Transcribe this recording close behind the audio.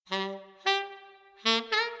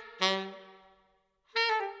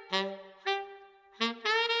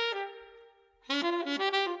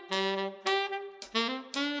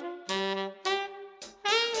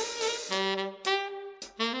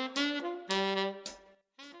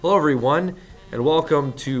Hello, everyone, and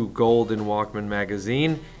welcome to Golden Walkman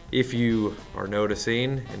Magazine. If you are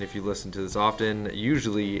noticing, and if you listen to this often,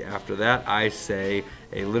 usually after that I say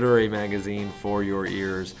a literary magazine for your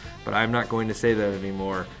ears, but I'm not going to say that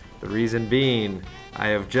anymore. The reason being, I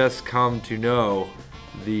have just come to know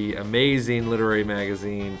the amazing literary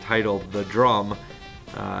magazine titled The Drum,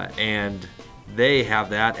 and they have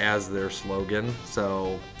that as their slogan,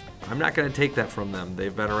 so I'm not going to take that from them.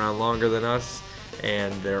 They've been around longer than us,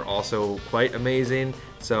 and they're also quite amazing,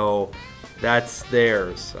 so that's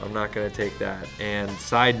theirs. I'm not going to take that. And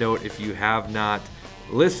side note, if you have not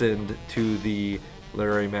listened to the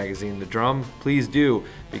literary magazine The Drum, please do,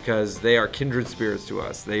 because they are kindred spirits to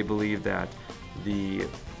us. They believe that the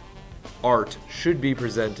art should be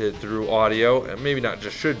presented through audio, and maybe not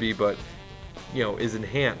just should be, but is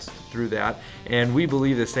enhanced through that. And we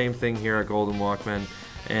believe the same thing here at Golden Walkman.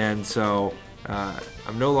 And so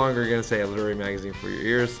I'm no longer going to say a literary magazine for your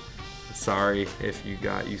ears. Sorry if you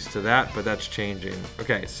got used to that, but that's changing.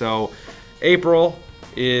 Okay, so April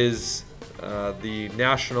is the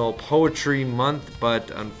National Poetry Month,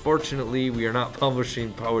 but unfortunately we are not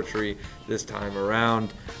publishing poetry this time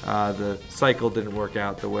around. The cycle didn't work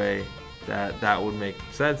out the way that would make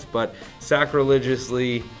sense, but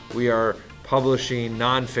sacrilegiously we are publishing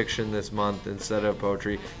nonfiction this month instead of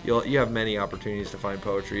poetry. You have many opportunities to find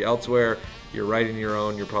poetry elsewhere. You're writing your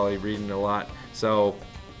own. You're probably reading a lot. So,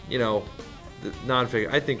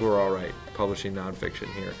 nonfiction. I think we're all right publishing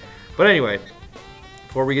nonfiction here. But anyway,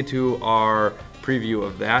 before we get to our preview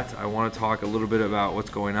of that, I want to talk a little bit about what's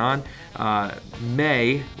going on.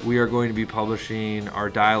 May, we are going to be publishing our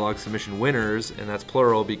dialogue submission winners, and that's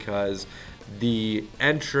plural because the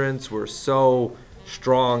entrants were so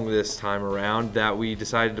strong this time around that we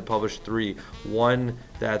decided to publish 3. One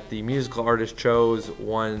that the musical artist chose,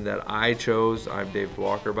 one that I chose. I'm David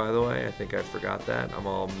Walker, by the way. I think I forgot that. I'm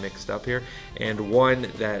all mixed up here. And one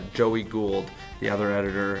that Joey Gould, the other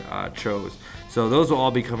editor, chose. So those will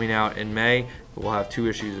all be coming out in May. We'll have 2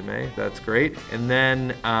 issues in May. That's great. And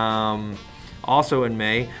then also in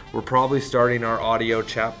May, we're probably starting our audio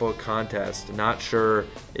chapbook contest. Not sure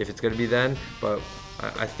if it's going to be then, but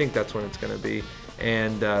I think that's when it's going to be.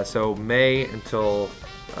 And so May until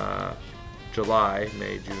July,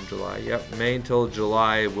 May, June, July. Yep, May until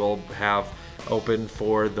July we'll have open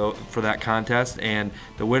for that contest, and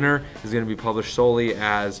the winner is going to be published solely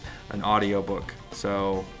as an audiobook.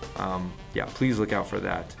 So please look out for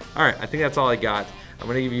that. All right, I think that's all I got. I'm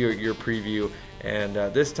going to give you your preview, and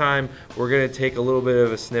this time we're going to take a little bit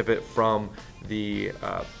of a snippet from the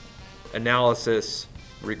analysis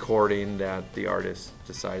recording that the artist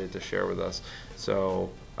decided to share with us.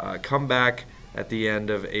 So come back at the end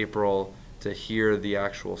of April to hear the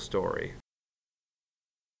actual story.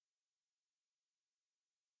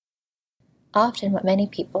 Often what many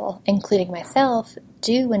people, including myself,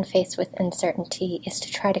 do when faced with uncertainty is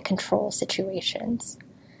to try to control situations.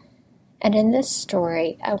 And in this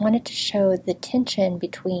story, I wanted to show the tension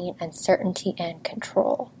between uncertainty and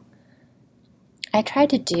control. I tried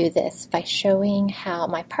to do this by showing how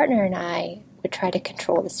my partner and I would try to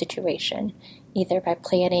control the situation, either by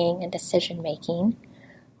planning and decision-making,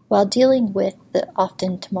 while dealing with the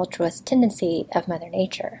often tumultuous tendency of Mother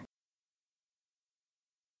Nature.